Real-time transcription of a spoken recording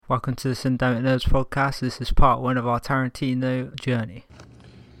Welcome to the Syndemic Nerds podcast. This is part one of our Tarantino journey.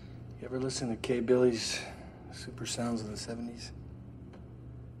 You ever listen to K. Billy's Super Sounds of the 70s?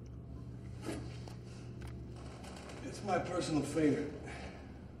 It's my personal favorite.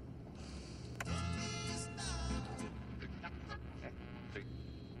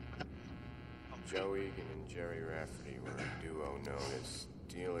 Joe Egan and Jerry Rafferty were a duo known as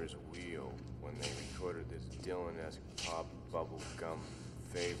Dealer's Wheel when they recorded this Dylan-esque pop bubble gum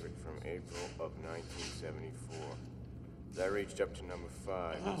favorite from April of 1974. That reached up to number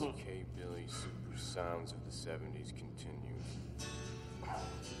 5 as K. Billy's Super Sounds of the 70s continues.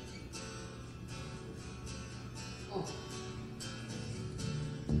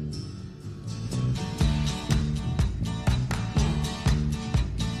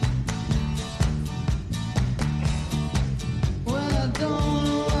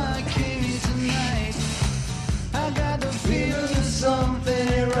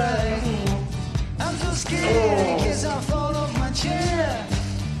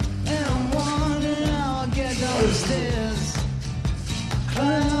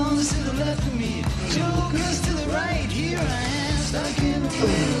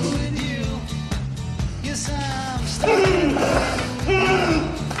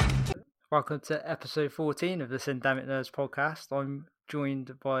 Welcome to episode 14 of the Syndemic Nerds podcast. I'm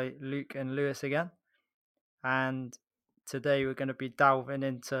joined by Luke and Lewis again, and today we're going to be delving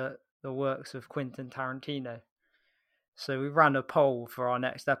into the works of Quentin Tarantino. So we ran a poll for our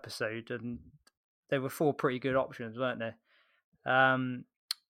next episode, and there were 4 pretty good options, weren't there?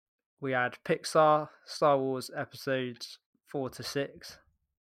 We had Pixar, Star Wars episodes 4 to 6,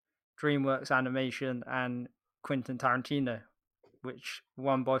 DreamWorks Animation, and Quentin Tarantino, which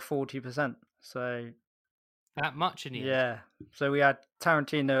won by 40%. So that much in the end? Yeah. So we had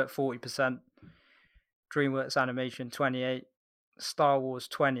Tarantino at 40%, DreamWorks Animation 28%, Star Wars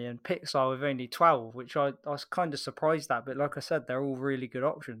 20%, and Pixar with only 12%, which I was kind of surprised at. But like I said, they're all really good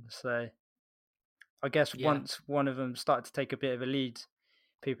options. So I guess once one of them started to take a bit of a lead,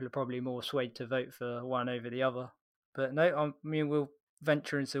 people are probably more swayed to vote for one over the other. But no, I mean, we'll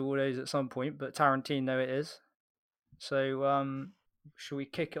venture into all those at some point, but Tarantino it is. So, should we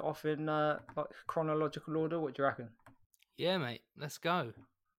kick it off in like chronological order? What do you reckon? Yeah, mate. Let's go.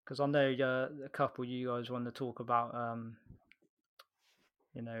 Because I know a couple of you guys want to talk about,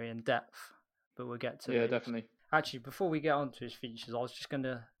 in depth, but we'll get to. Yeah, definitely. Actually, before we get on to his features, I was just going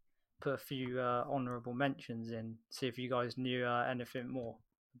to put a few honourable mentions in, see if you guys knew anything more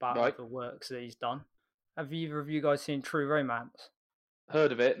about the works that he's done. Have either of you guys seen True Romance?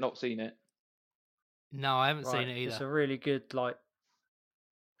 Heard of it, not seen it. No, I haven't seen it either. It's a really good, what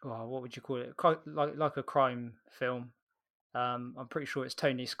would you call it? Like a crime film. I'm pretty sure it's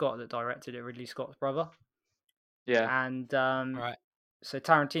Tony Scott that directed it, Ridley Scott's brother. Yeah. And right. So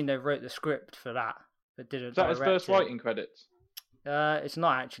Tarantino wrote the script for that, but didn't. Is that his first writing credits? It's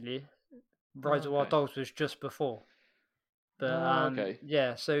not actually. Reservoir Dogs was just before. But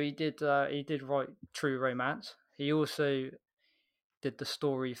yeah. So he did write True Romance. He also did the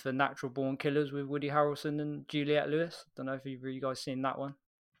story for Natural Born Killers with Woody Harrelson and Juliette Lewis. Don't know if you guys seen that one.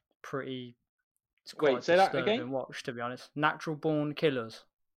 It's quite say that again. Watch, to be honest. Natural Born Killers.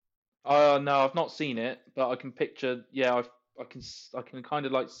 No, I've not seen it, but I can picture. Yeah, I can kind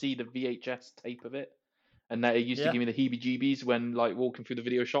of like see the VHS tape of it, and that it used to give me the heebie-jeebies when like walking through the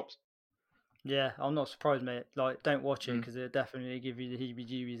video shops. Yeah, I'm not surprised, mate. Like, don't watch it because it'll definitely give you the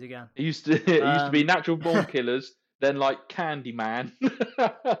heebie-jeebies again. It used to be Natural Born Killers, then like Candyman,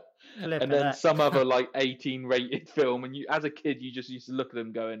 and then some other like 18 rated film. And you, as a kid, you just used to look at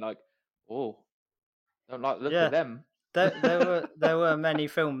them going like, "Oh, don't like look at them." There were many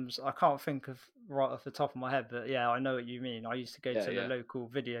films. I can't think of right off the top of my head, but yeah, I know what you mean. I used to go to the local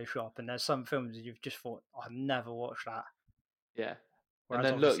video shop, and there's some films that you've just thought, I've never watched that. Yeah. Whereas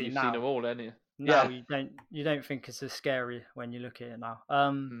and then look, you've seen them all, haven't you? No, you don't think it's as scary when you look at it now.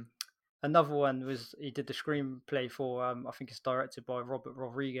 Another one was he did the screenplay for I think it's directed by Robert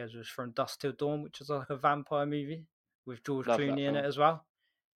Rodriguez, was from Dusk Till Dawn, which is like a vampire movie with George Clooney in it as well.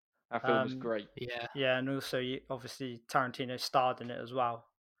 That film was great. Yeah, and also obviously Tarantino starred in it as well.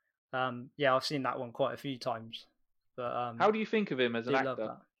 Yeah, I've seen that one quite a few times. But how do you think of him as an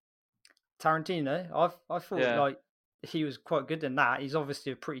actor? Tarantino, I thought like he was quite good in that. He's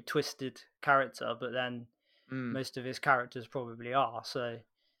obviously a pretty twisted character, but then most of his characters probably are. So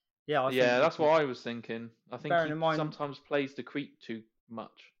yeah, I think that's what I was thinking. I think he sometimes plays the creep too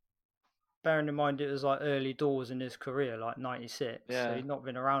much. Bearing in mind it was like early doors in his career, like 96. Yeah. So he'd not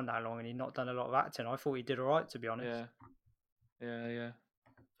been around that long and he'd not done a lot of acting. I thought he did all right, to be honest. Yeah.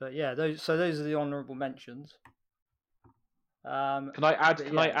 But yeah, those are the honourable mentions. Can I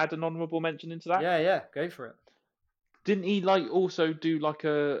add an honourable mention into that? Yeah, go for it. Didn't he also do like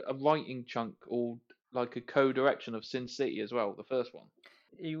a writing chunk or like a co-direction of Sin City as well, the first one?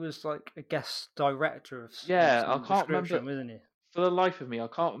 He was like a guest director of I can't remember. wasn't he? For the life of me, I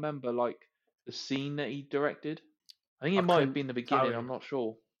can't remember like the scene that he directed. I think it might have been the beginning. I'm not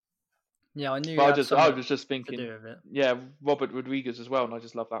sure. Yeah, I knew. But I was just thinking. To do with it. Yeah, Robert Rodriguez as well, and I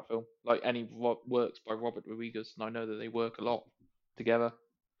just love that film. Like any works by Robert Rodriguez, and I know that they work a lot together.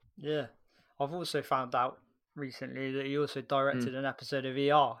 Yeah, I've also found out recently that he also directed an episode of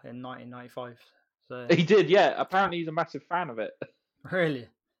ER in 1995. So he did, yeah. Apparently, he's a massive fan of it. Really?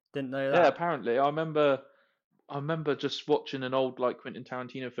 Didn't know that. Yeah, apparently. I remember just watching an old like Quentin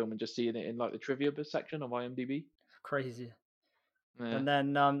Tarantino film and just seeing it in like the trivia section of IMDb. Crazy. Yeah. And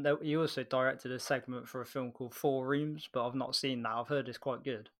then he also directed a segment for a film called Four Rooms, but I've not seen that. I've heard it's quite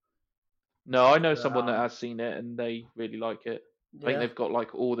good. No, I know someone that has seen it and they really like it. I think they've got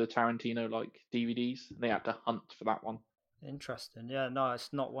like all the Tarantino like DVDs. And they had to hunt for that one. Interesting. Yeah, no,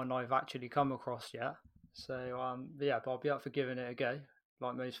 it's not one I've actually come across yet. So but I'll be up for giving it a go,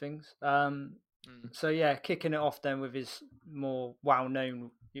 like most things. So yeah, kicking it off then with his more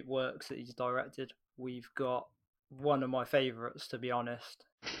well-known works that he's directed. We've got one of my favourites, to be honest.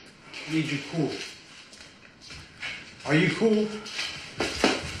 Need you cool. Are you cool?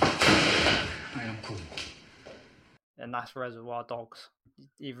 I am cool. And that's Reservoir Dogs.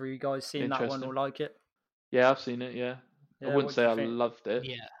 Either of you guys seen that one or like it? Yeah, I've seen it. Yeah, I wouldn't say I loved it.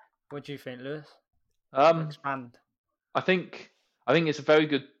 Yeah. What do you think, Lewis? Expand. I think it's a very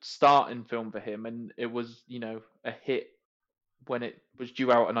good starting film for him, and it was a hit when it was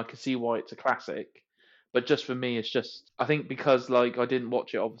due out, and I can see why it's a classic. But just for me, it's just I think because like I didn't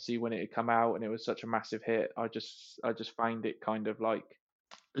watch it obviously when it had come out, and it was such a massive hit. I just find it kind of like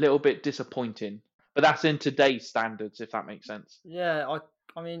a little bit disappointing. But that's in today's standards, if that makes sense. Yeah,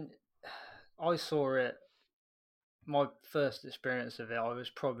 I mean, I saw it. My first experience of it, I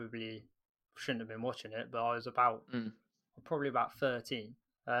was shouldn't have been watching it, but I was probably about 13,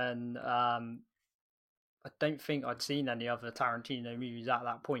 and I don't think I'd seen any other Tarantino movies at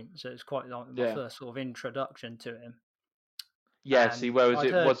that point, so it's quite like my first sort of introduction to him. Yeah, whereas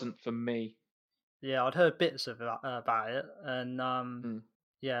it wasn't for me. Yeah, I'd heard bits of about it, and I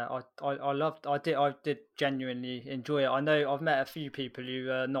did genuinely enjoy it. I know I've met a few people who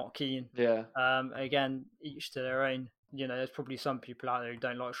are not keen. Yeah. Again, each to their own. There's probably some people out there who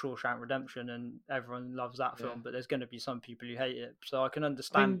don't like Shawshank Redemption, and everyone loves that film. But there's going to be some people who hate it. So I can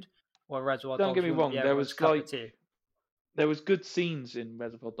understand why Reservoir Dogs. Don't get me wrong. There was good scenes in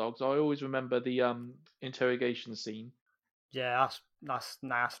Reservoir Dogs. I always remember the interrogation scene. Yeah, that's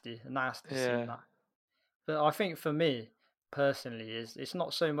nasty. Nasty scene. That. But I think for me personally, it's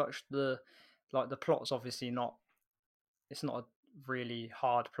not so much the plot's obviously not. It's not a really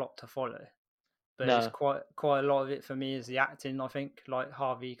hard plot to follow. But it's quite a lot of it for me is the acting. I think like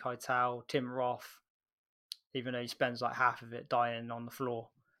Harvey Keitel, Tim Roth, even though he spends like half of it dying on the floor.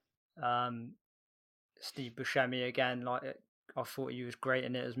 Steve Buscemi again, like I thought he was great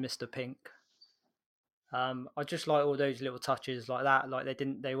in it as Mr. Pink. I just like all those little touches like that. Like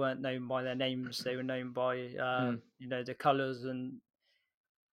they weren't known by their names; they were known by the colours, and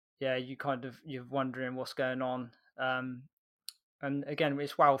you're wondering what's going on. And again,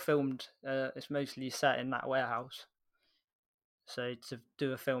 it's well filmed. It's mostly set in that warehouse. So to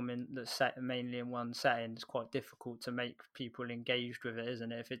do a film that's set mainly in one setting is quite difficult to make people engaged with it,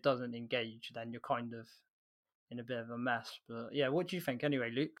 isn't it? If it doesn't engage, then you're kind of in a bit of a mess. But yeah, what do you think anyway,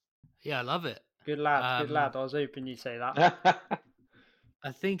 Luke? Yeah, I love it. Good lad, good lad. I was hoping you'd say that.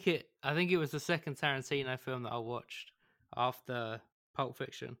 I think it was the second Tarantino film that I watched after Pulp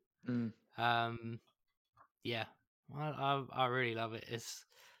Fiction. Yeah. I really love it. It's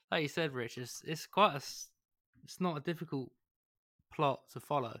like you said, Rich. It's not a difficult plot to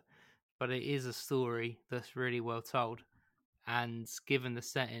follow, but it is a story that's really well told, and given the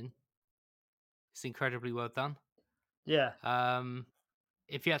setting, it's incredibly well done. Yeah.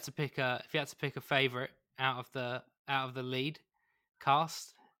 If you had to pick a favorite out of the lead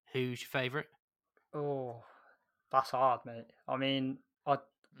cast, who's your favorite? Oh, that's hard, mate. I mean,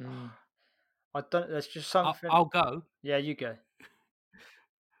 I don't. There's just something. I'll go. Yeah, you go.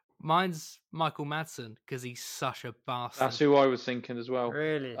 Mine's Michael Madsen because he's such a bastard. That's who I was thinking as well.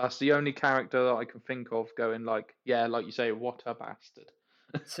 Really? That's the only character that I can think of going like you say, what a bastard.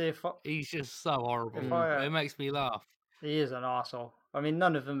 See, he's just so horrible. It makes me laugh. He is an arsehole. I mean,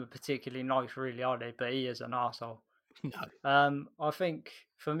 none of them are particularly nice, really, are they? But he is an arsehole. No. I think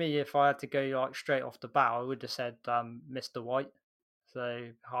for me, if I had to go like straight off the bat, I would have said Mr. White. So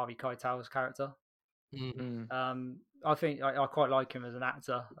Harvey Keitel's character. I think I quite like him as an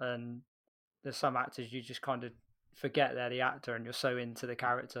actor, and there's some actors you just kind of forget they're the actor, and you're so into the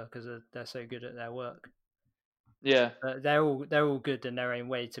character because they're so good at their work. Yeah, they're all good in their own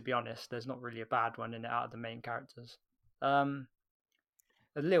way. To be honest, there's not really a bad one in it out of the main characters.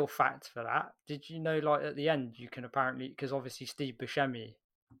 A little fact for that: did you know, like at the end, you can apparently, because obviously Steve Buscemi,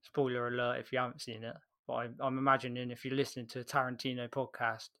 spoiler alert if you haven't seen it, but I'm imagining if you're listening to a Tarantino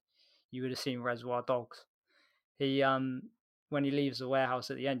podcast, you would have seen Reservoir Dogs. He when he leaves the warehouse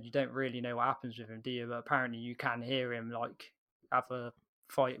at the end, you don't really know what happens with him, do you? But apparently you can hear him like have a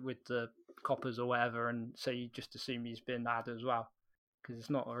fight with the coppers or whatever, and so you just assume he's been had as well, because it's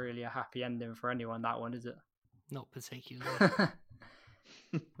not really a happy ending for anyone, that one, is it? Not particularly.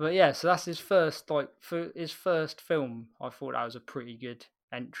 But yeah, so that's his first film. I thought that was a pretty good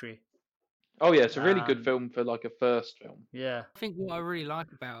entry. Oh yeah, it's a really good film for like a first film. Yeah, I think what I really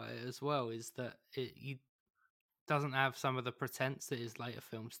like about it as well is that it doesn't have some of the pretense that his later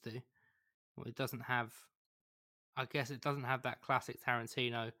films do. Well, it doesn't have. I guess it doesn't have that classic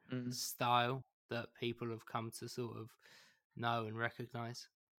Tarantino style that people have come to sort of know and recognize.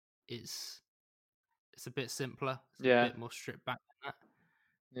 It's a bit simpler. It's a bit more stripped back than that.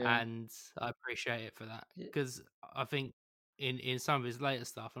 Yeah. And I appreciate it for that, because I think in some of his later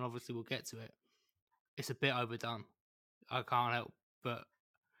stuff, and obviously we'll get to it, it's a bit overdone. I can't help but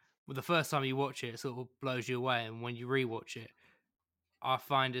the first time you watch it, it sort of blows you away, and when you rewatch it, I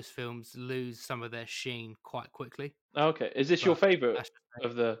find his films lose some of their sheen quite quickly. Okay, is this your favourite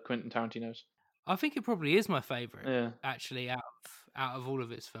of the Quentin Tarantino's? I think it probably is my favourite, actually, out of all of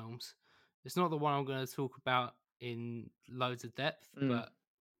his films. It's not the one I'm going to talk about in loads of depth, but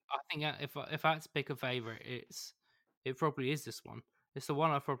I think if I had to pick a favourite, it probably is this one. It's the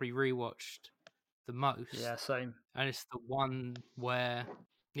one I've probably rewatched the most. Yeah, same. And it's the one where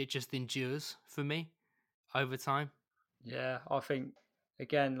it just endures for me over time. Yeah, I think,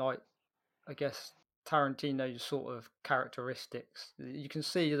 again, like, I guess Tarantino's sort of characteristics, you can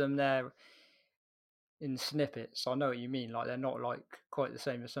see them there in snippets. I know what you mean. Like, they're not like quite the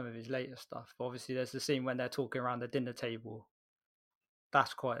same as some of his later stuff. But obviously, there's the scene when they're talking around the dinner table.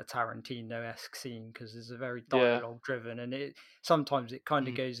 That's quite a Tarantino-esque scene because it's a very dialogue-driven, and it sometimes it kind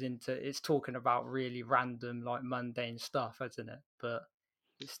of goes into it's talking about really random, like mundane stuff, isn't it? But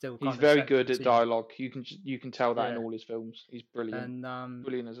it's still he's very good at dialogue. You can tell that in all his films. He's brilliant, and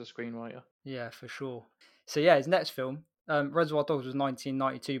brilliant as a screenwriter. Yeah, for sure. So yeah, his next film, Reservoir Dogs, was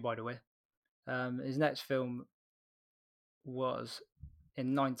 1992, by the way. His next film was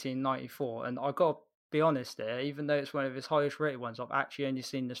in 1994, and I got to be honest there, even though it's one of his highest rated ones, I've actually only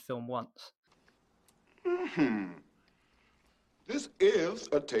seen this film once. This is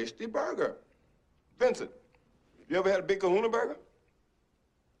a tasty burger. Vincent, you ever had a Big Kahuna burger?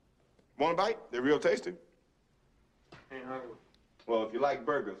 Want a bite? They're real tasty. Ain't hungry. Well, if you like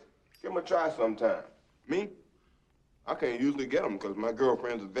burgers, give them a try sometime. Me? I can't usually get them because my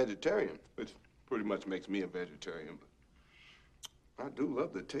girlfriend's a vegetarian, which pretty much makes me a vegetarian. But I do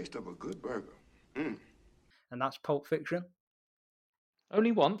love the taste of a good burger. And that's Pulp Fiction.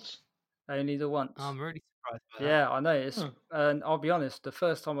 Only once? Only the once. I'm really surprised by that. Yeah, I know. And I'll be honest, the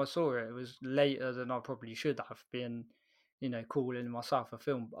first time I saw it, it was later than I probably should have been, calling myself a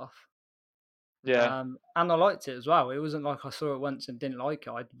film buff. Yeah. And I liked it as well. It wasn't like I saw it once and didn't like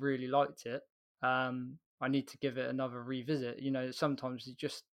it. I really liked it. I need to give it another revisit. Sometimes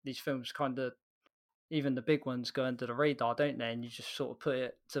these films kind of, even the big ones, go under the radar, don't they? And you just sort of put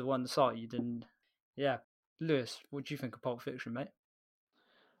it to one side. And yeah, Lewis, what do you think of Pulp Fiction, mate?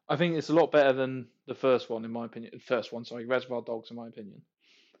 I think it's a lot better than the first one, in my opinion. Reservoir Dogs, in my opinion.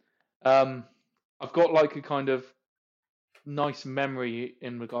 I've got like a kind of nice memory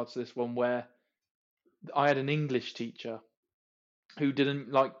in regards to this one where I had an English teacher who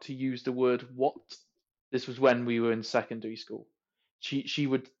didn't like to use the word "what." This was when we were in secondary school. She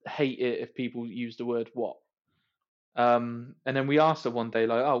would hate it if people used the word "what." And then we asked her one day,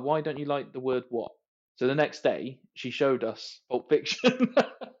 like, "Oh, why don't you like the word what?" So the next day, she showed us Pulp Fiction.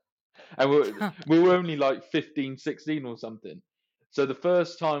 And we were only like 15, 16 or something. So the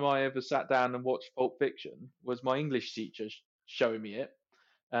first time I ever sat down and watched Pulp Fiction was my English teacher showing me it.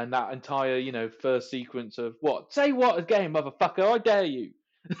 And that entire, first sequence of what? Say what again, motherfucker, I dare you.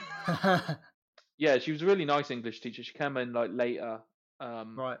 Yeah, she was a really nice English teacher. She came in like later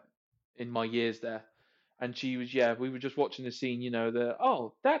right in my years there. And she was, we were just watching the scene,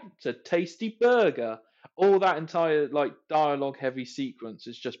 that's a tasty burger. All that entire like dialogue heavy sequence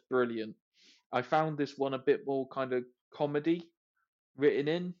is just brilliant. I found this one a bit more kind of comedy written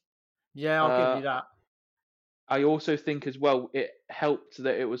in. Yeah, I'll give you that. I also think as well it helped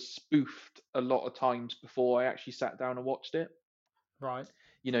that it was spoofed a lot of times before I actually sat down and watched it. Right.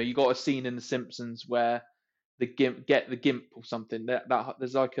 You got a scene in The Simpsons where the gimp get the gimp or something. That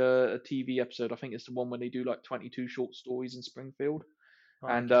there's like a TV episode. I think it's the one when they do like 22 short stories in Springfield,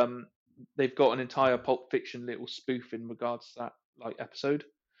 Right. and Okay. they've got an entire Pulp Fiction little spoof in regards to that like episode.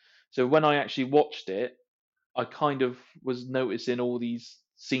 So when I actually watched it, I kind of was noticing all these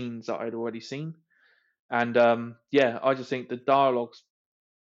scenes that I'd already seen, and I just think the dialogue's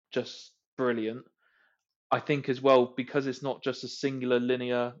just brilliant. I think as well because it's not just a singular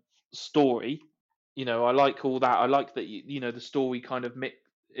linear story. I like all that. I like that the story kind of mix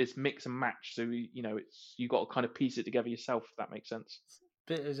and match. So it's you got to kind of piece it together yourself. If that makes sense.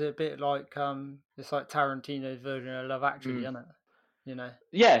 Is it a bit like it's like Tarantino's version of Love Actually, Mm. isn't it?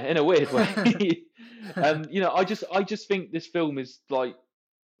 Yeah, in a weird way. I just think this film is like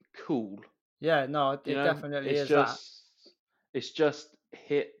cool. Yeah, no, it definitely It's is that. it's just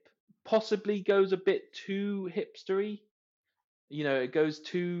hip. Possibly goes a bit too hipstery. It goes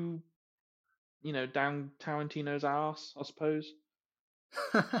too down Tarantino's ass, I suppose.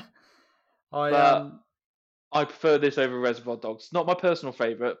 But I prefer this over Reservoir Dogs. Not my personal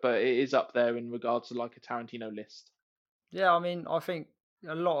favorite, but it is up there in regards to like a Tarantino list. Yeah, I mean, I think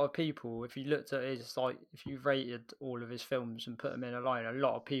a lot of people, if you looked at his like, if you rated all of his films and put them in a line, a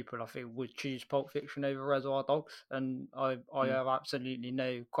lot of people I think would choose Pulp Fiction over Reservoir Dogs, and I have absolutely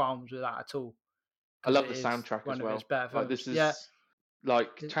no qualms with that at all. I love the soundtrack as well. His better films. Like this is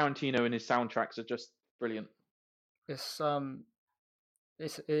like Tarantino and his soundtracks are just brilliant. It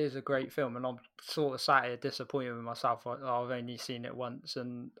is a great film, and I'm sort of sat here disappointed with myself. I've only seen it once,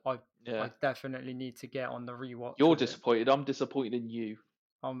 and I definitely need to get on the rewatch. You're disappointed. I'm disappointed in you.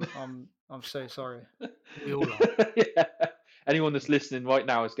 I'm so sorry. We all are. Yeah. Anyone that's listening right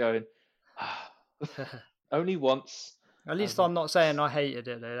now is going, only once. At least I'm not saying I hated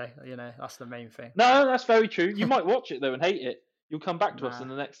it, though. That's the main thing. No, that's very true. You might watch it though and hate it. You'll come back to us in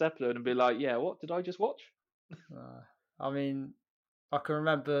the next episode and be like, "Yeah, what did I just watch?" I mean, I can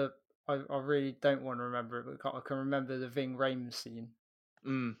remember. I really don't want to remember it, but I can remember the Ving Rhames scene.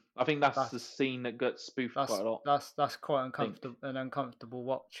 I think that's the scene that gets spoofed quite a lot. That's quite an uncomfortable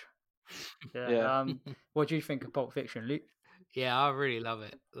watch. Yeah. What do you think of Pulp Fiction, Luke? Yeah, I really love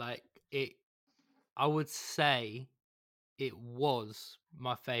it. Like it, I would say it was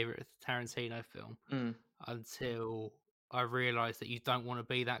my favorite Tarantino film until I realized that you don't want to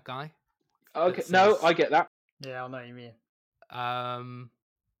be that guy. Okay, no, I get that. Yeah, I know what you mean.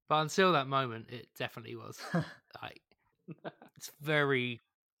 But until that moment, it definitely was. Like, it's very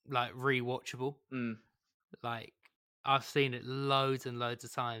like rewatchable. Like, I've seen it loads and loads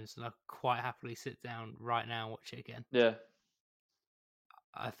of times, and I quite happily sit down right now and watch it again. Yeah.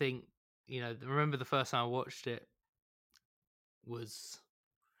 I think remember the first time I watched it was,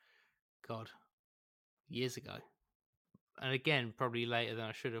 God, years ago, and again probably later than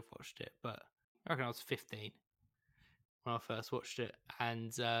I should have watched it. But I reckon I was 15 when I first watched it,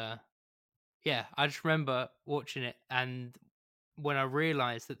 and I just remember watching it, and when I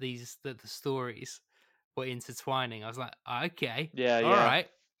realised that the stories were intertwining, I was like, okay, all right,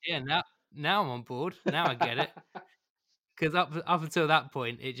 now I'm on board. Now I get it. Because up until that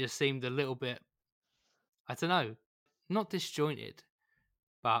point, it just seemed a little bit, I don't know, not disjointed,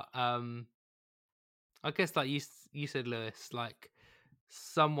 but I guess like you said, Lewis, like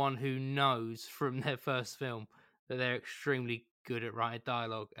someone who knows from their first film that they're extremely good at writing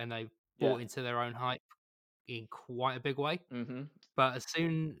dialogue, and they bought into their own hype in quite a big way. But as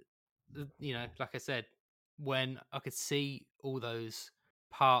soon, like I said, when I could see all those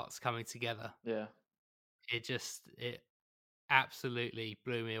parts coming together, it absolutely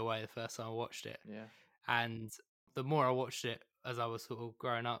blew me away the first time I watched it. Yeah. And the more I watched it as I was sort of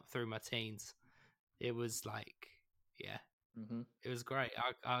growing up through my teens, it was like, it was great.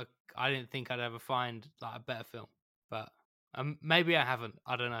 I didn't think I'd ever find like a better film, but maybe I haven't.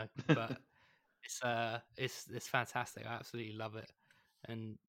 I don't know, but it's fantastic. I absolutely love it,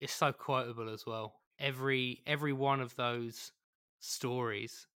 and it's so quotable as well. Every one of those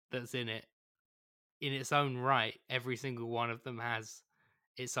stories that's in it, in its own right, every single one of them has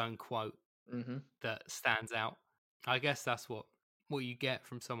its own quote that stands out. I guess that's what you get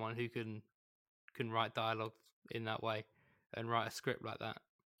from someone who can write dialogue in that way and write a script like that.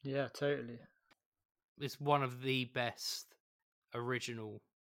 Yeah, totally. It's one of the best original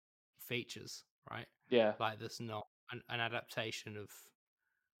features, right? Yeah. Like there's not an adaptation of.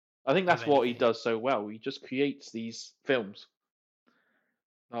 I think that's what he does so well. He just creates these films.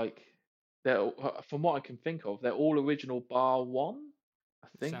 Like, from what I can think of, they're all original bar one, I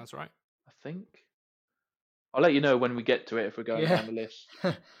think. Sounds right. I think. I'll let you know when we get to it if we're going down the list.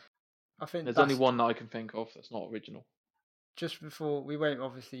 I think there's only one that I can think of that's not original. Just before, we won't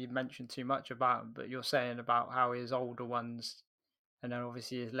obviously mention too much about him, but you're saying about how his older ones and then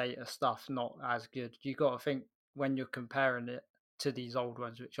obviously his later stuff not as good. You got to think when you're comparing it to these old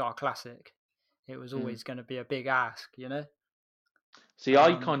ones, which are classic, it was always going to be a big ask, you know. See,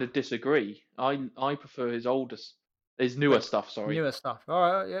 I kind of disagree. I prefer his newer stuff. Sorry, newer stuff. All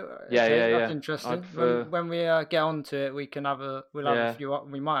right, yeah, that's interesting. When we get onto it, we can have a few.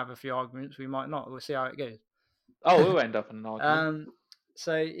 We might have a few arguments. We might not. We'll see how it goes. Oh, we'll end up in an argument.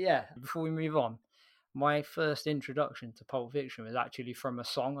 So yeah, before we move on, my first introduction to Pulp Fiction was actually from a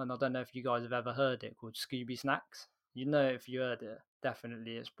song, and I don't know if you guys have ever heard it, called Scooby Snacks. You know, if you heard it,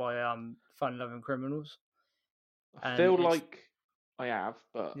 definitely it's by Fun Loving Criminals. I feel like I have,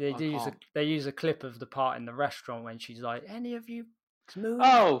 but they use a clip of the part in the restaurant when she's like, "Any of you smooth?"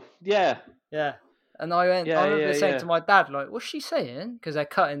 Oh yeah, yeah. And I remember saying to my dad, like, "What's she saying?" Because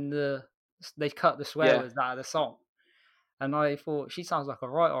they cut the swear words out of the song. And I thought, she sounds like a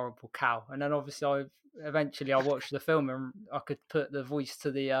right horrible cow. And then obviously I watched the film and I could put the voice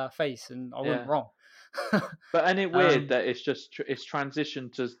to the face and I wasn't wrong. But isn't it weird that it's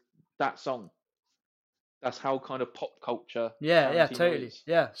transitioned to that song? That's how kind of pop culture. Yeah, totally. Is.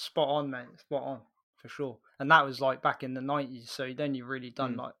 Yeah, spot on, mate. Spot on, for sure. And that was like back in the 90s. So he'd only really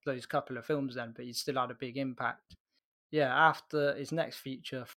done like those couple of films then, but he still had a big impact. Yeah, after his next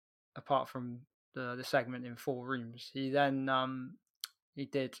feature, apart from the segment in 4 Rooms, he then he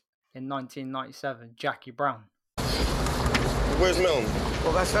did in 1997 Jackie Brown. Where's Melanie?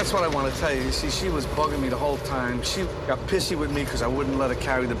 Well, that's what I want to tell you. You see, she was bugging me the whole time. She got pissy with me because I wouldn't let her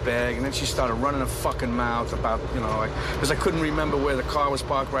carry the bag, and then she started running her fucking mouth about, because I couldn't remember where the car was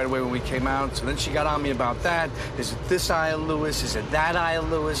parked right away when we came out. So then she got on me about that. Is it this aisle, Lewis? Is it that aisle,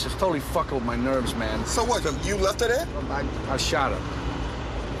 Lewis? It's totally fucking with my nerves, man. So what? You left her there? I shot her.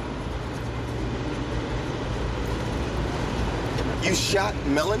 You shot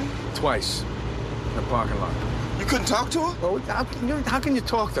Melanie? Twice. In the parking lot. You couldn't talk to her? Well, how can you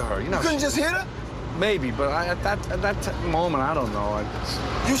talk to her? You couldn't just hit her? Maybe, but at that moment, I don't know.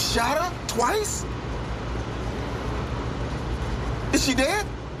 You shot her twice? Is she dead?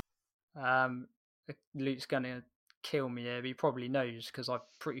 Luke's gonna kill me here, but he probably knows because I'm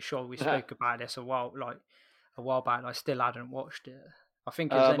pretty sure we spoke about this a while back, and I still hadn't watched it. I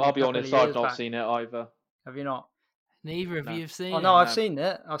think I'll be honest, I've not seen it either. Have you not? Neither of you have seen it. Oh no, I've seen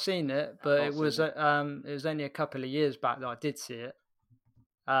it, but it was only a couple of years back that I did see it.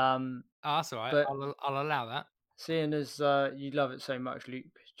 That's all right. But I'll allow that. Seeing as you love it so much, Luke,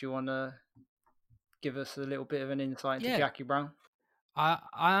 do you want to give us a little bit of an insight into Jackie Brown?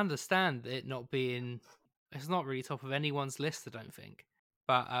 I understand it not being. It's not really top of anyone's list, I don't think.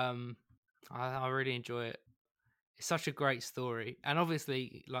 But I really enjoy it. It's such a great story, and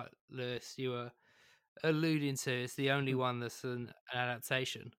obviously, like Lewis, you were alluding to, it's the only one that's an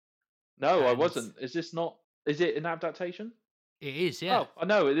adaptation. No, I wasn't. Is it an adaptation? It is, yeah. Oh, I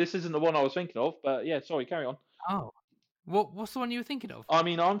know this isn't the one I was thinking of, but yeah, sorry, carry on. Oh, what's the one you were thinking of? I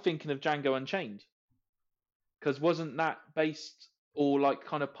mean, I'm thinking of Django Unchained, because wasn't that based or like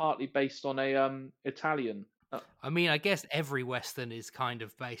kind of partly based on a Italian? I mean, I guess every Western is kind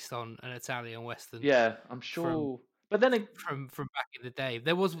of based on an Italian Western. Yeah, I'm sure. But then from back in the day,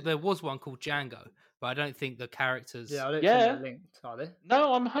 there was one called Django, but I don't think the characters. Yeah, I don't think they're linked, are they?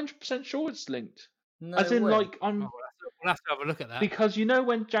 No, I'm 100% sure it's linked. No As in, way. like, I'm. We'll have to have a look at that. Because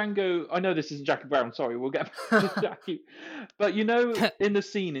when Django, I know this isn't Jackie Brown. Sorry, we'll get back to Jackie. But in the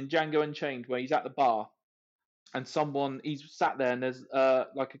scene in Django Unchained where he's at the bar, and he's sat there, and there's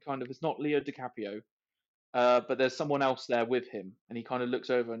like a kind of, it's not Leo DiCaprio, but there's someone else there with him, and he kind of looks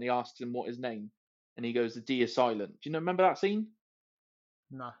over and he asks him what his name. And he goes, the D is silent. Do you remember that scene?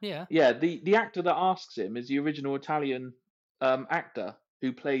 No. Yeah. Yeah, the actor that asks him is the original Italian actor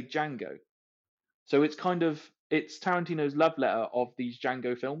who played Django. So it's Tarantino's love letter of these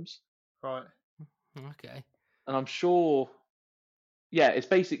Django films. Right. Okay. And I'm sure, it's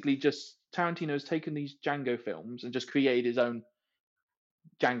basically just Tarantino's taken these Django films and just created his own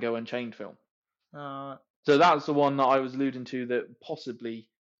Django Unchained film. So that's the one that I was alluding to that possibly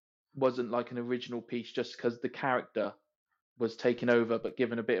wasn't like an original piece just because the character was taken over but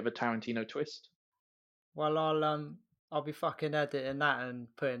given a bit of a Tarantino twist. Well, I'll be fucking editing that and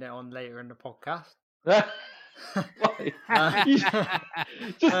putting it on later in the podcast.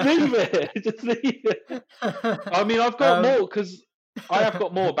 Just leave it. I mean, I've got more because I have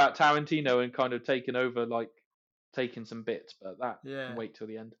got more about Tarantino and kind of taking over, like taking some bits, but that can wait till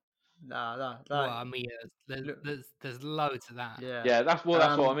the end. No. Well, I mean, there's loads of that. Yeah. Yeah, that's what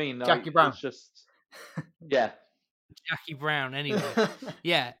I mean. Jackie Brown. It's just Yeah. Jackie Brown, anyway.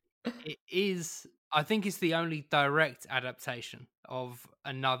 Yeah, it is. I think it's the only direct adaptation of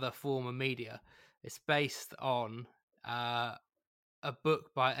another form of media. It's based on a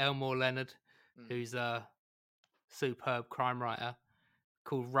book by Elmore Leonard, who's a superb crime writer,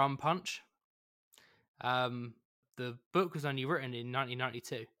 called Rum Punch. The book was only written in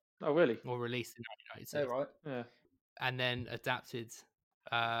 1992. Oh, really? Or released in 1992. Oh, right. Yeah. And then adapted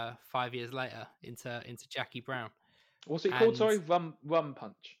 5 years later into Jackie Brown. What's it called? Sorry, Rum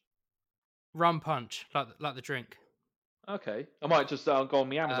Punch. Rum Punch, like the drink. Okay, I might just go on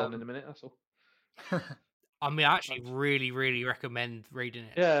my Amazon in a minute. That's all. I mean, I actually really, really recommend reading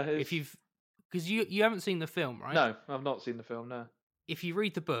it. Yeah, if you've because you haven't seen the film, right? No, I've not seen the film. No. If you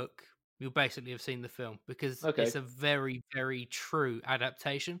read the book, you'll basically have seen the film because it's a very, very true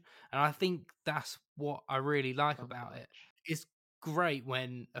adaptation, and I think that's what I really like about it. It's great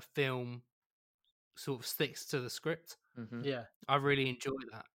when a film sort of sticks to the script. Mm-hmm. Yeah, I really enjoy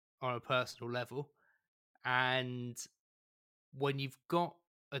that on a personal level, and when you've got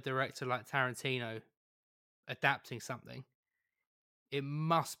a director like Tarantino adapting something, it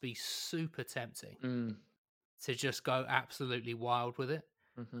must be super tempting to just go absolutely wild with it,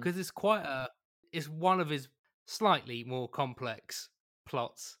 because it's it's one of his slightly more complex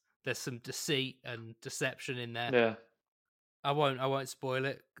plots. There's some deceit and deception in there. Yeah. I won't spoil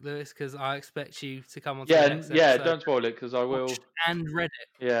it, Lewis, because I expect you to come on. Yeah, to the next episode. Don't spoil it because I will. And read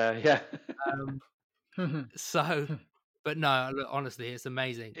it. Yeah. So, but no, look, honestly, it's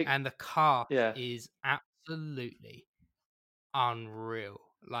amazing, and the cast is absolutely unreal.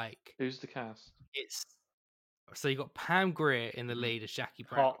 Like, who's the cast? So you got Pam Grier in the lead as Jackie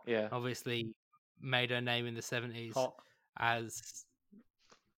Brown. Hot. Yeah, obviously made her name in the 70s Hot. as.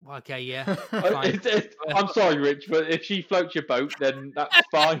 Okay, yeah. I'm sorry, Rich, but if she floats your boat, then that's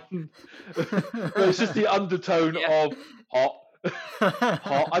fine. But it's just the undertone of hot.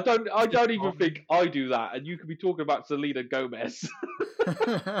 Hot. I don't even think I do that, and you could be talking about Selena Gomez.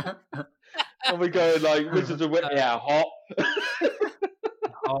 And we go like Wizards of Whit, yeah, hot.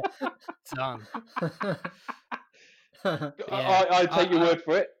 Hot. Done. I take your word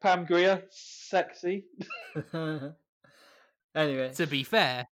for it. Pam Grier, sexy. Anyway, to be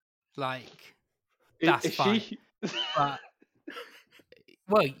fair, like that's fine. But,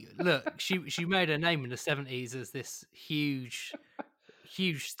 well, look, she made her name in the 70s as this huge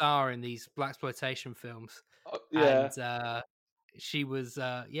star in these blaxploitation films. And she was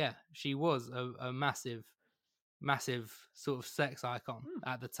a massive sort of sex icon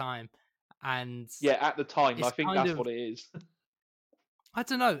at the time. And at the time, I think that's what it is. I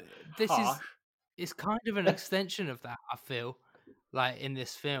don't know. It's kind of an extension of that, I feel, like in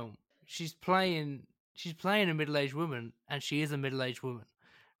this film. She's playing a middle-aged woman, and she is a middle-aged woman,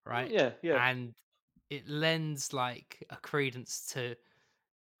 right? Yeah. And it lends like a credence to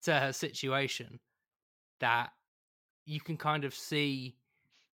her situation that you can kind of see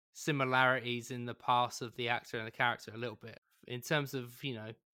similarities in the past of the actor and the character a little bit in terms of, you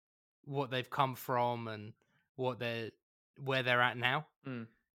know, what they've come from and where they're at now.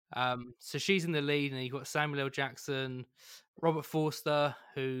 So she's in the lead, and you've got Samuel L. Jackson, Robert Forster,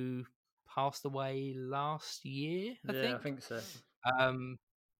 who passed away last year, I think so.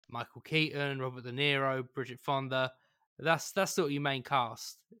 Michael Keaton, Robert De Niro, Bridget Fonda. That's sort of your main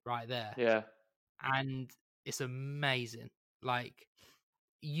cast right there. Yeah. And it's amazing. Like,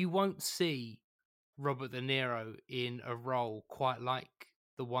 you won't see Robert De Niro in a role quite like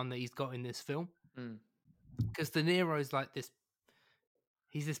the one that he's got in this film. Because De Niro's like this,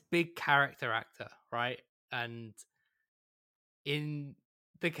 he's this big character actor, right? And in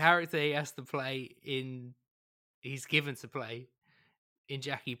the character he's given to play in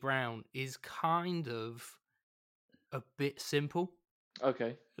Jackie Brown is kind of a bit simple.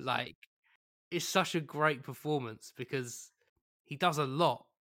 Okay. Like, it's such a great performance because he does a lot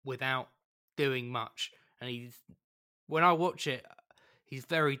without doing much. And when I watch it, he's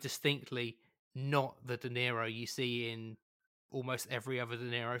very distinctly not the De Niro you see in almost every other De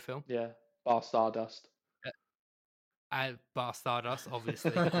Niro film. Yeah, Bar Stardust. Bar Stardust,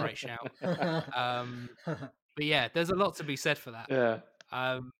 obviously, great shout. But yeah, there's a lot to be said for that. Yeah.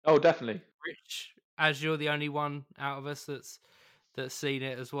 Oh, definitely. Rich, as you're the only one out of us that's seen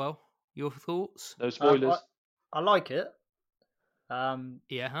it as well, your thoughts? No spoilers. I like it. Yeah,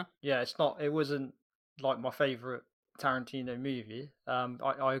 it wasn't like my favorite Tarantino movie.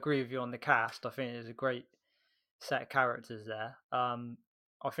 I agree with you on the cast. I think there's a great set of characters there.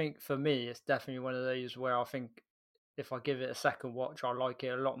 I think for me, it's definitely one of those where I think if I give it a second watch, I like it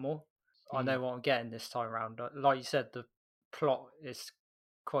a lot more. I know what I'm getting this time around. Like you said, the plot is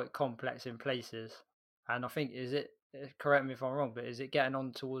quite complex in places. And I think correct me if I'm wrong, but is it getting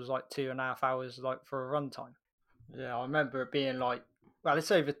on towards like 2.5 hours like for a runtime? Yeah, I remember it being like, well,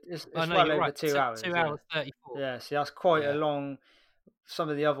 it's over. It's Oh no, well you're over right. 2 hours. 2 hours 34. Yeah, see, that's quite a Yeah. long. Some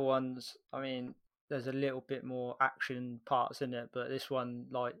of the other ones, I mean, there's a little bit more action parts in it, but this one,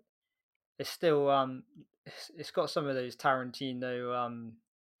 like, it's still it's got some of those Tarantino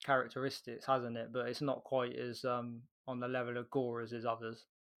characteristics, hasn't it? But it's not quite as on the level of gore as his others.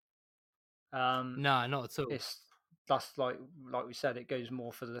 No, not at all. That's like we said, it goes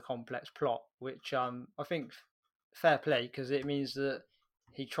more for the complex plot, which I think fair play, because it means that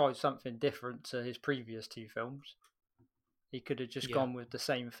he tried something different to his previous two films. He could have just gone with the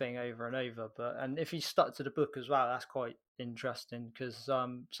same thing over and over, and if he stuck to the book as well, that's quite interesting, because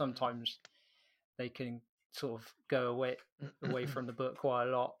sometimes they can sort of go away from the book quite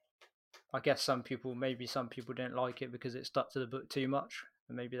a lot. I guess some people didn't like it because it stuck to the book too much,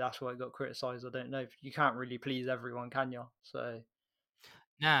 and maybe that's why it got criticised. I don't know. You can't really please everyone, can you? So,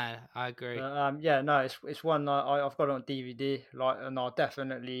 nah, I agree. Yeah, no, it's one I've got it on DVD, and I'll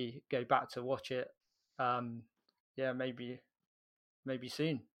definitely go back to watch it. Yeah, maybe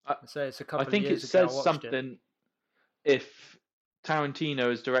soon. So it's a couple of years ago. I think it says something if Tarantino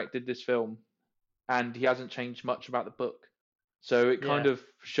has directed this film and he hasn't changed much about the book. So it kind of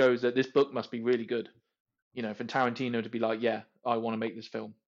shows that this book must be really good, for Tarantino to be like, yeah, I want to make this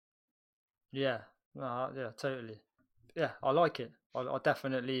film. Yeah, yeah, totally. Yeah, I like it. I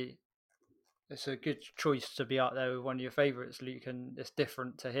definitely, it's a good choice to be out there with one of your favourites, Luke, and it's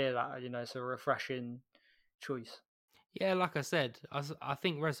different to hear that, it's a refreshing choice. Yeah, like I said, I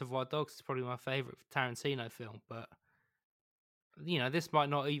think Reservoir Dogs is probably my favourite Tarantino film, but this might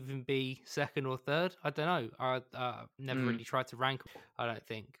not even be second or third. I don't know. I never really tried to rank. I don't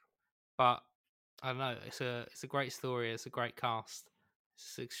think, but I don't know. It's a great story. It's a great cast.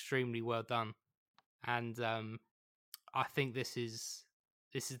 It's extremely well done, and I think this is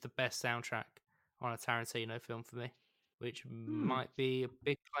the best soundtrack on a Tarantino film for me, which might be a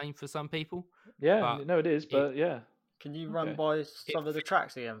big claim for some people. Yeah, no, it is, but yeah. Can you run by some of the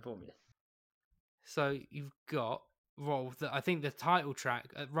tracks again for me? So you've got. Well, I think the title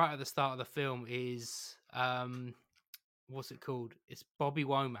track right at the start of the film is what's it called? It's Bobby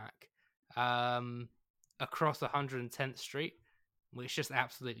Womack, Across 110th Street, which just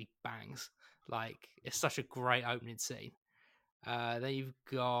absolutely bangs. Like, it's such a great opening scene. Then you've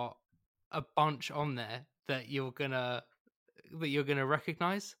got a bunch on there that you're gonna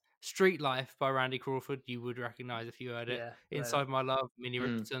recognize. Street Life by Randy Crawford, you would recognize if you heard it. Inside My Love, Minnie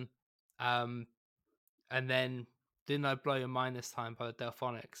Riperton, and then Didn't I Blow Your Mind This Time by the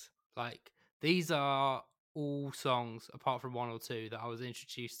Delphonics. Like, these are all songs, apart from one or two, that I was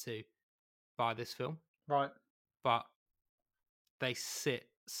introduced to by this film. Right. But they sit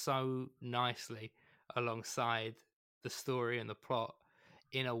so nicely alongside the story and the plot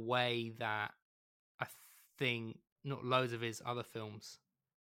in a way that I think not loads of his other films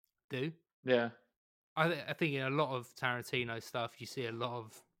do. Yeah. I think in a lot of Tarantino stuff, you see a lot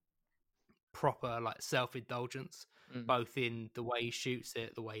of proper like self-indulgence, both in the way he shoots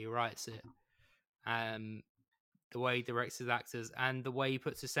it, the way he writes it, the way he directs his actors, and the way he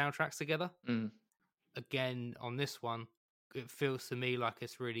puts his soundtracks together. Again, on this one, it feels to me like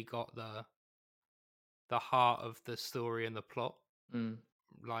it's really got the heart of the story and the plot,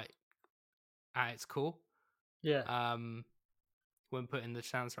 like at its core. Yeah. When putting the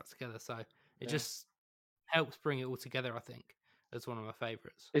soundtrack together, so it just helps bring it all together. I think as one of my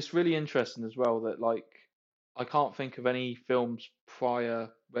favorites. It's really interesting as well that like I can't think of any films prior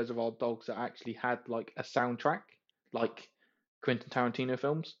Reservoir Dogs that actually had like a soundtrack like Quentin Tarantino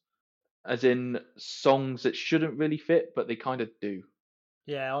films, as in songs that shouldn't really fit but they kind of do.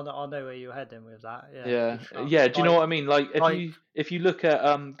 Yeah, I know where you're heading with that. Yeah. Do you know what I mean? Like if you look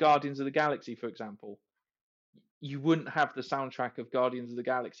at Guardians of the Galaxy, for example, you wouldn't have the soundtrack of Guardians of the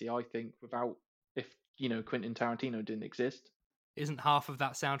Galaxy, I think, without if Quentin Tarantino didn't exist. Isn't half of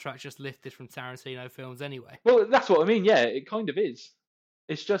that soundtrack just lifted from Tarantino films anyway? Well, that's what I mean. Yeah, it kind of is.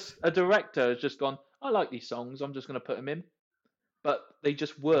 It's just a director has just gone, I like these songs, I'm just going to put them in. But they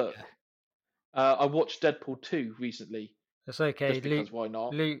just work. Yeah. I watched Deadpool 2 recently. It's okay. Just because why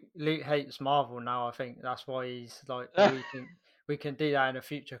not? Luke hates Marvel now. I think that's why he's like, we can do that in a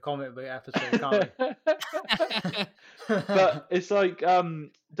future comic book episode, can't we? But it's like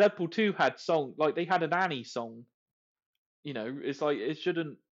Deadpool 2 had song, like they had an Annie song. It's like it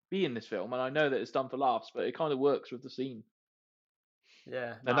shouldn't be in this film, and I know that it's done for laughs, but it kind of works with the scene.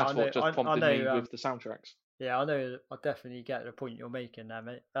 Yeah, and that's what just prompted me with the soundtracks. Yeah, I know. I definitely get the point you're making there,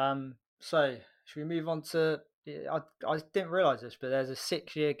 mate. So should we move on to I didn't realize this, but there's a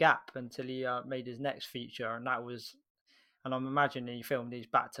 6-year gap until he made his next feature, and I'm imagining he filmed these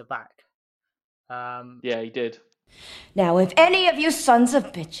back to back. Yeah, he did. Now, if any of you sons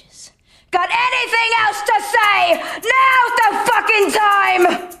of bitches got anything else to say, now's the fucking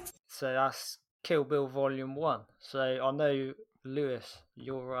time! So that's Kill Bill Volume 1. So I know, Lewis,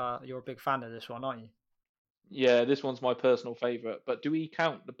 you're a big fan of this one, aren't you? Yeah, this one's my personal favourite. But do we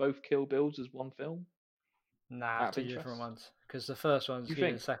count the both Kill Bills as one film? Nah, two different ones. Because the first one's good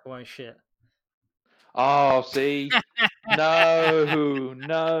and the second one's shit. Oh, see? No.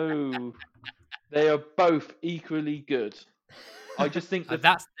 They are both equally good. I just think that's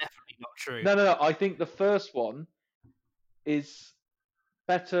definitely not true. No. I think the first one is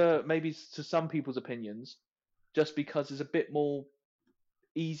better, maybe to some people's opinions, just because it's a bit more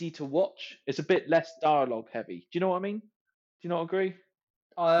easy to watch. It's a bit less dialogue heavy. Do you know what I mean? Do you not agree?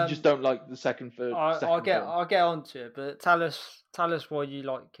 You just don't like the second, third. I'll get onto it, but tell us why you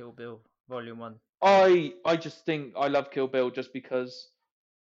like Kill Bill Volume 1. I just think I love Kill Bill just because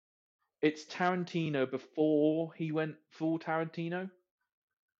it's Tarantino before he went full Tarantino,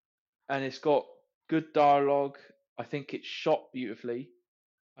 and it's got good dialogue. I think it's shot beautifully.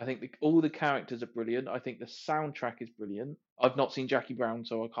 I think all the characters are brilliant. I think the soundtrack is brilliant. I've not seen Jackie Brown,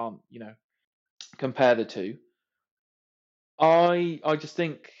 so I can't, compare the two. I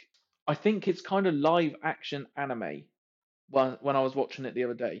think it's kind of live action anime when I was watching it the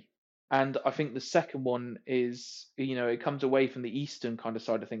other day. And I think the second one is, it comes away from the Eastern kind of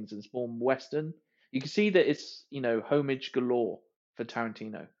side of things and it's more Western. You can see that it's, homage galore for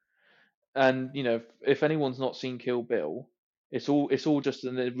Tarantino. And, if anyone's not seen Kill Bill, it's all just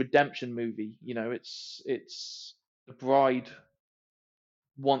a redemption movie. It's the bride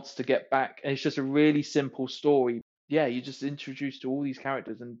wants to get back, and it's just a really simple story. Yeah, you're just introduced to all these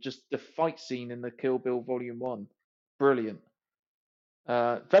characters, and just the fight scene in the Kill Bill Volume 1, brilliant.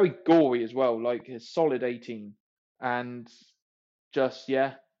 Very gory as well, like a solid 18. And just,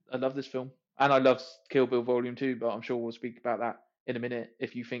 I love this film. And I love Kill Bill Volume 2, but I'm sure we'll speak about that in a minute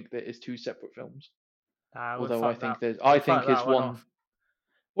if you think that it's two separate films. Although I think it's one.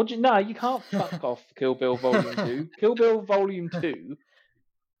 You can't fuck off Kill Bill Volume 2. Kill Bill Volume 2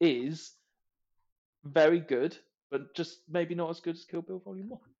 is very good, but just maybe not as good as Kill Bill Volume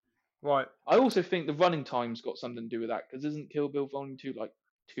 1. Right. I also think the running time's got something to do with that, because isn't Kill Bill Volume 2 like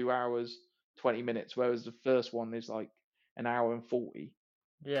 2 hours, 20 minutes, whereas the first one is like an hour and 40?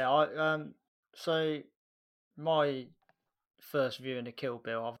 Yeah, so my first viewing of Kill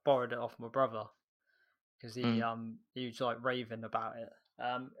Bill, I've borrowed it off my brother because he was like raving about it.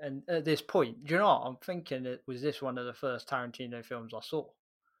 And at this point, do you know what? I'm thinking, was this one of the first Tarantino films I saw?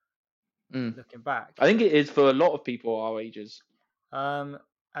 Looking back, I think it is for a lot of people our ages.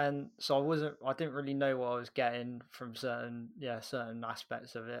 And so I didn't really know what I was getting from certain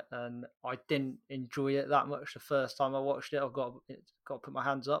aspects of it, and I didn't enjoy it that much the first time I watched it. I've got to put my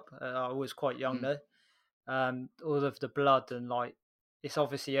hands up. I was quite young though. All of the blood and it's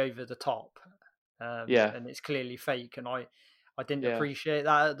obviously over the top, and it's clearly fake, and I didn't appreciate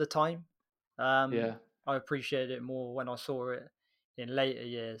that at the time. I appreciated it more when I saw it in later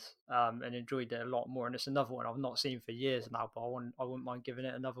years, and enjoyed it a lot more. And it's another one I've not seen for years now, but I wouldn't mind giving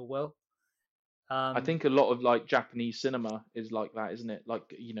it another whirl. I think a lot of Japanese cinema is like that, isn't it? Like,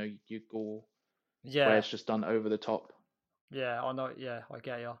 you gore, where it's just done over the top. Yeah, I know. Yeah, I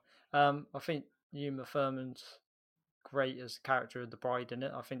get you. I think Uma Thurman's great as the character of the bride in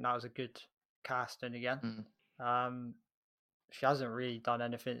it. I think that was a good casting again. She hasn't really done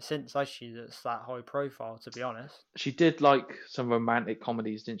anything since, has she? That's that high profile, to be honest. She did some romantic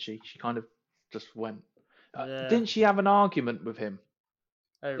comedies, didn't she? She kind of just went. Yeah. Didn't she have an argument with him?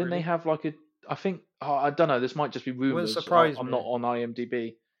 Oh, didn't really? they have I think, I don't know, this might just be rumors. Wouldn't surprise I'm me. not on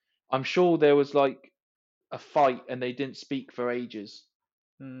IMDb. I'm sure there was a fight and they didn't speak for ages.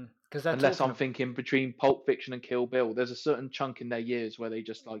 Unless I'm thinking between Pulp Fiction and Kill Bill, there's a certain chunk in their years where they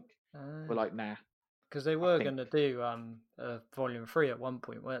just were like, nah. Because they were going to do Volume 3 at one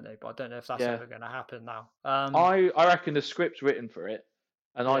point, weren't they? But I don't know if that's ever going to happen now. I reckon the script's written for it,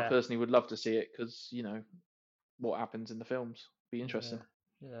 and I personally would love to see it because, what happens in the films. Be interesting.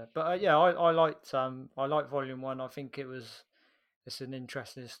 Yeah. But I liked Volume 1. I think it's an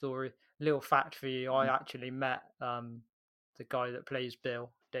interesting story. Little fact for you, I actually met the guy that plays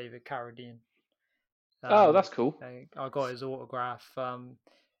Bill, David Carradine. Oh, that's cool. I got his autograph.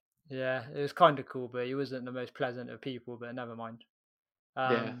 Yeah, it was kind of cool, but he wasn't the most pleasant of people, but never mind.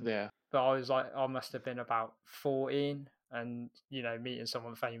 Yeah. But I was I must have been about 14, and, meeting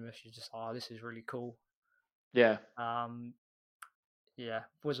someone famous, you're just, this is really cool. Yeah. Yeah,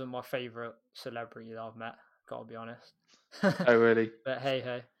 wasn't my favourite celebrity that I've met. Gotta be honest. Oh, really? But hey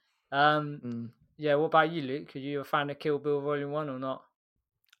ho. Yeah. What about you, Luke? Are you a fan of Kill Bill Volume 1 or not?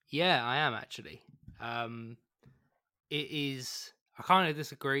 Yeah, I am actually. It is. I kind of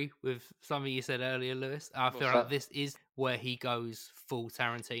disagree with something you said earlier, Lewis. I feel like this is where he goes full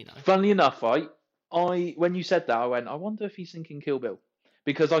Tarantino. Funnily enough, right? When you said that, I went, I wonder if he's thinking Kill Bill,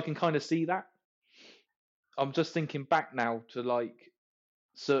 because I can kind of see that. I'm just thinking back now to like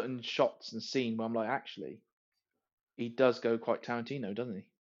certain shots and scene where I'm like, actually, he does go quite Tarantino, doesn't he?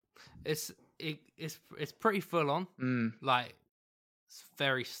 It's pretty full on. Like, it's a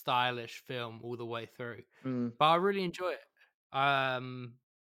very stylish film all the way through. But I really enjoy it.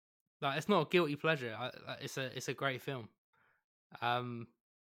 Like, it's not a guilty pleasure. It's a great film.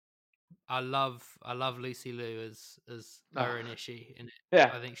 I love Lucy Liu as Laura Nishi in it.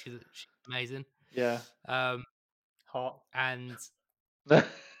 Yeah, I think she's amazing. Yeah. Hot. And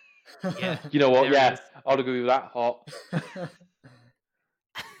yeah, you know what? Yeah, I'd agree with that. Hot.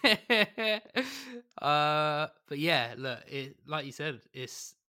 But yeah, look, like you said,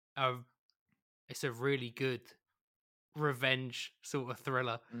 it's a really good revenge sort of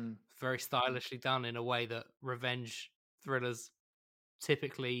thriller. Very stylishly done in a way that revenge thrillers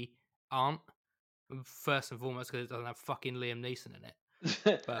typically aren't. First and foremost, because it doesn't have fucking Liam Neeson in it.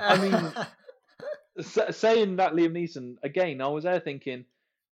 But I mean, saying that Liam Neeson again, I was there thinking,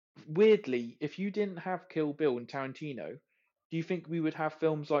 weirdly, if you didn't have Kill Bill and Tarantino, do you think we would have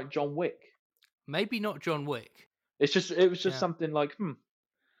films like John Wick? Maybe not John Wick. It was just something like, I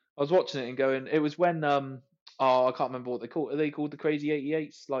was watching it and going, it was when I can't remember what they call. Are they called the Crazy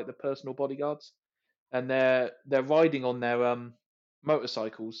 88s, like the personal bodyguards? And they're riding on their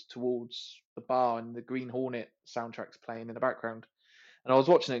motorcycles towards the bar, and the Green Hornet soundtrack's playing in the background. And I was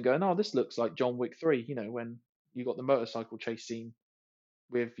watching it and going, oh, this looks like John Wick 3, you know, when you got the motorcycle chase scene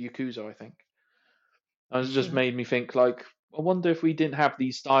with Yakuza, I think. And it just made me think, like, I wonder if we didn't have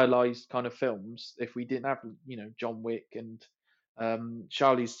these stylized kind of films, if we didn't have, you know, John Wick and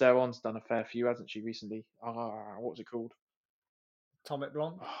Charlize Theron's done a fair few, hasn't she, recently? What was it called? Atomic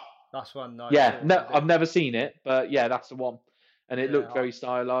Blonde? That's one. I've never seen it, but yeah, that's the one. And it looked very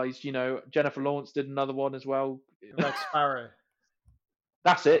stylized. You know, Jennifer Lawrence did another one as well. Red Sparrow.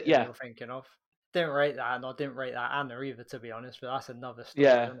 That's it, yeah. You're thinking of. Didn't rate that, and I didn't rate that Anna either, to be honest, but that's another story,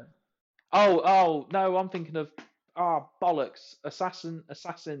 isn't it? Oh, no, I'm thinking of, bollocks. Assassins.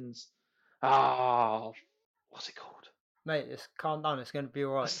 What's it called? Mate, calm down, it's going to be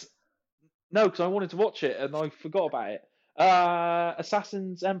alright. No, because I wanted to watch it, and I forgot about it.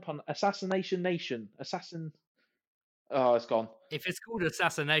 Assassination Nation. Oh, it's gone. If it's called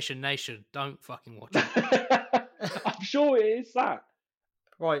Assassination Nation, don't fucking watch it. I'm sure it is that.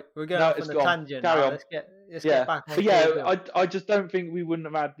 Right, we're going off on a tangent. Carry on. Let's get back on. But yeah, I just don't think we wouldn't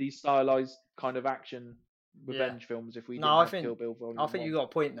have had these stylized kind of action revenge films if we didn't have Kill Bill Volume 1. I think you got a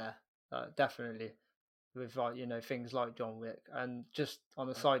point there, definitely. With, like, you know, things like John Wick. And just on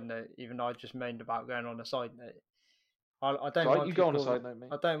a side note, even though I just moaned about going on a side note, I don't mind go on a side note,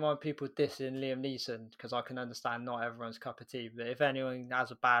 mate. I don't mind people dissing Liam Neeson, because I can understand not everyone's cup of tea. But if anyone has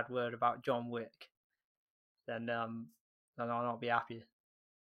a bad word about John Wick, then I'll not be happy.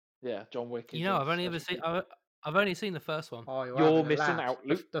 Yeah, John Wick. You know, I've only seen the first one. Oh, you're missing out,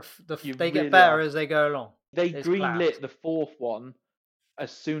 Luke. They get better as they go along. They greenlit the fourth one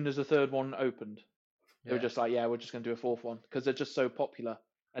as soon as the third one opened. They were just like, yeah, we're just going to do a fourth one, because they're just so popular.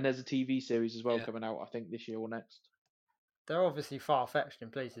 And there's a TV series as well coming out, I think, this year or next. They're obviously far-fetched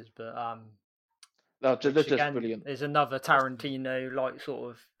in places, but they're just brilliant. There's another Tarantino-like sort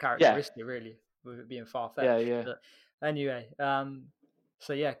of characteristic, really, with it being far-fetched. Yeah. But anyway,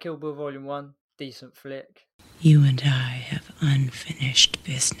 so yeah, Kill Bill Volume 1, decent flick. You and I have unfinished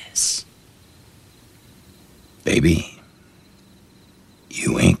business. Baby,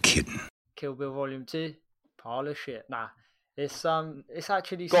 you ain't kidding. Kill Bill Volume 2, pile of shit. Nah, it's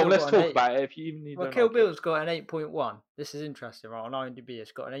actually. Let's talk about it. If you even need. Well, Kill Bill's got an 8.1. This is interesting, right? On IMDb,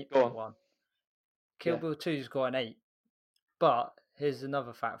 it's got an 8.1. Kill Bill 2's got an 8. But here's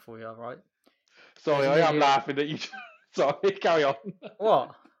another fact for you, right? Sorry, I am laughing at you. Sorry, carry on.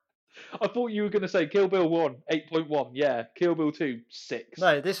 What? I thought you were going to say Kill Bill 1, 8.1. Yeah, Kill Bill 2, 6.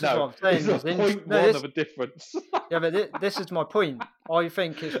 No, this is what I'm saying. There's a 0.1 of a difference. Yeah, but this is my point. I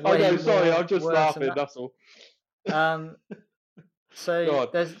think it's way I know, sorry, I'm just worse laughing, than that's all. So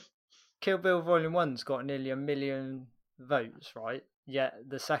there's Kill Bill Volume 1's got nearly 1 million votes, right? Yet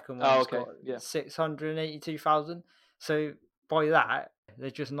the second one's got 682,000. So by that,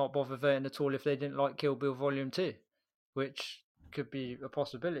 they're just not bother voting at all if they didn't like Kill Bill Volume 2, which could be a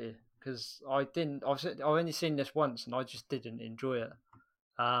possibility, because I've only seen this once and I just didn't enjoy it.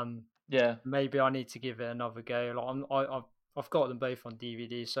 Yeah. Maybe I need to give it another go. Like I've got them both on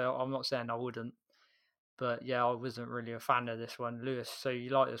DVD, so I'm not saying I wouldn't. But yeah, I wasn't really a fan of this one. Lewis, so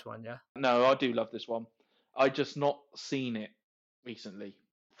you like this one, yeah? No, I do love this one. I just not seen it recently.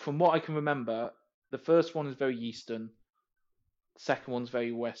 From what I can remember, the first one is very Eastern. The second one's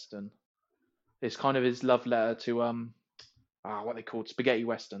very Western. It's kind of his love letter to what they called spaghetti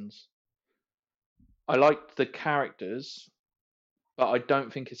westerns. I liked the characters, but I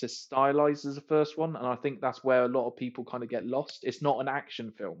don't think it's as stylized as the first one, and I think that's where a lot of people kind of get lost. It's not an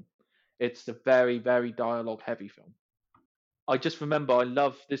action film. It's a very, very dialogue heavy film. I just remember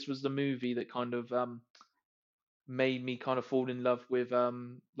this was the movie that kind of made me kind of fall in love with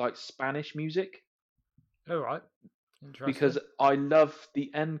like Spanish music. All right. Interesting. Because I love the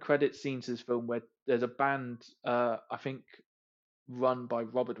end credit scenes of this film where there's a band, I think, run by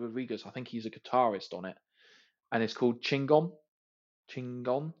Robert Rodriguez. I think he's a guitarist on it. And it's called Chingon.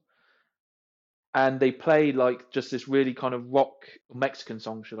 And they play like just this really kind of rock, Mexican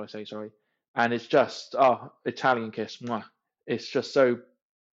song, should I say, sorry. And it's just, Italian Kiss. Mwah. It's just so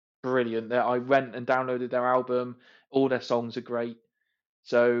brilliant. I went and downloaded their album. All their songs are great.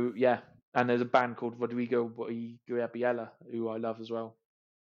 So, yeah. And there's a band called Rodrigo Biela, who I love as well.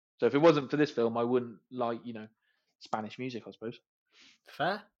 So if it wasn't for this film, I wouldn't like, Spanish music, I suppose.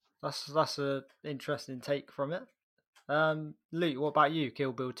 Fair. That's an interesting take from it. Luke, what about you,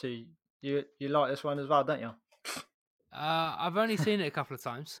 Kill Bill 2? You like this one as well, don't you? I've only seen it a couple of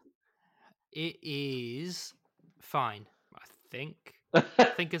times. It is fine, I think. I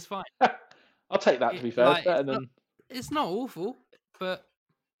think it's fine. I'll take that, to be fair. It's better than... It's not awful, but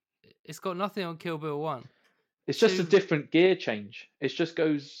it's got nothing on Kill Bill 1. It's just a different gear change. It's just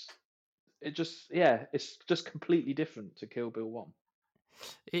completely different to Kill Bill 1.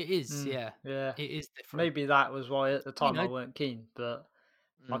 It is, yeah. Yeah. It is different. Maybe that was why at the time I weren't keen, but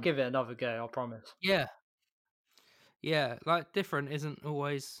I'll give it another go, I promise. Yeah. Yeah, like different isn't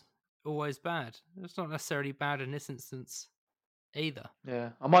always bad. It's not necessarily bad in this instance either. Yeah,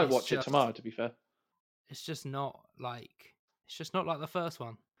 I might watch it tomorrow, to be fair. It's just not like the first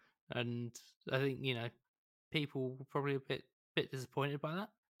one. And I think, people were probably a bit disappointed by that.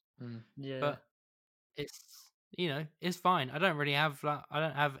 Yeah. But it's it's fine. I don't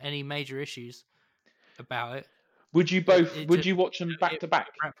have any major issues about it. Would you would you watch them back to back?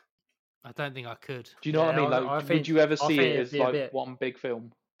 I don't think I could. Do you know what I mean? Like, would you ever see it as like one big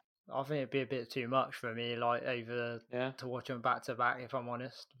film? I think it'd be a bit too much for me, like to watch them back to back, if I'm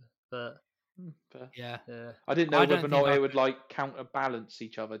honest. But yeah. I didn't know whether or not it would like counterbalance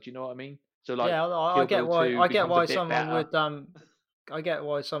each other. Do you know what I mean? So like, I get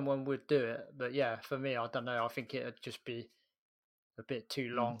why someone would do it, but yeah, for me, I don't know. I think it'd just be a bit too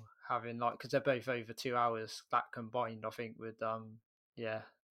long having because they're both over 2 hours. That combined, I think, with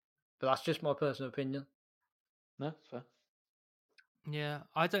but that's just my personal opinion. No, that's fair. Yeah,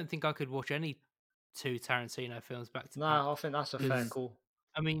 I don't think I could watch any two Tarantino films back to back. No, I think that's a fair call.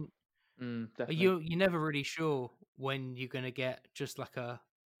 I mean, you're never really sure when you're going to get just like a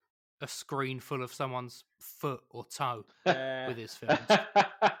screen full of someone's foot or toe with his films.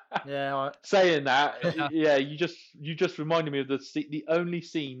 Saying that, you just reminded me of the only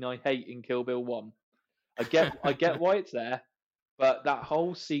scene I hate in Kill Bill 1. I get why it's there, but that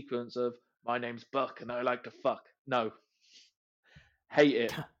whole sequence of my name's Buck and I like to fuck. No. Hate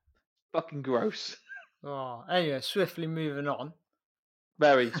it. Fucking gross. Oh, anyway, swiftly moving on.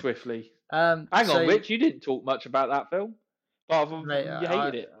 Very swiftly. Hang on, Rich, you didn't talk much about that film. Mate, you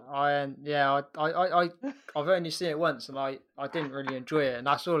hated it. I've only seen it once and I didn't really enjoy it, and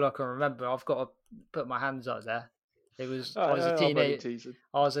that's all I can remember. I've got to put my hands up there. It was I was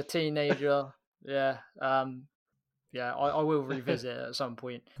a teenager. Yeah. I will revisit it at some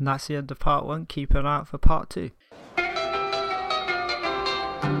point. And that's the end of part 1. Keep an eye out for part 2.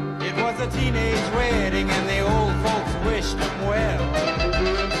 It was a teenage wedding and the old folks wished them well.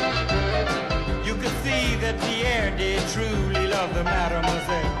 You could see that Pierre did truly love the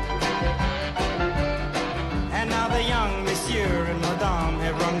mademoiselle. And now the young monsieur and madame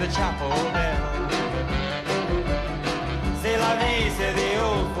have rung the chapel bell. C'est la vie, say the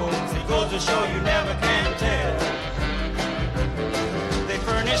old folks. It goes to show you never can tell. They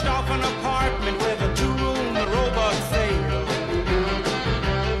furnished off an apartment with a 2-room robot sale.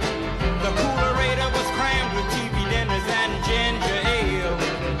 The coolerator was crammed with TV dinners and ginger ale.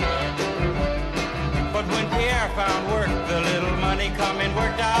 But when Pierre found work, the little money coming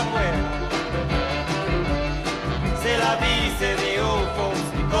worked out well. C'est la vie, say the old folks.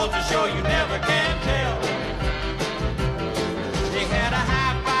 It goes to show you never can tell. They had a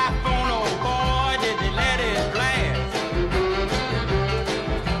hi-fi phone, oh boy, did they let it blast.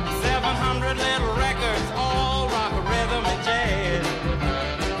 7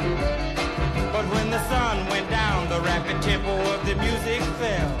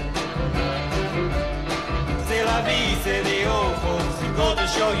 fell. C'est la vie, say the old folks. It goes to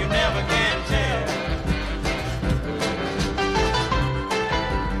show you never can tell.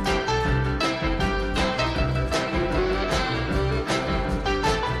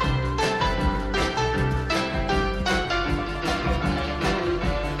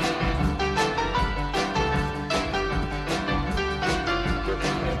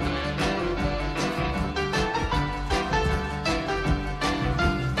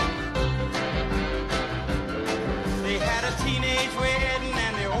 Teenage wedding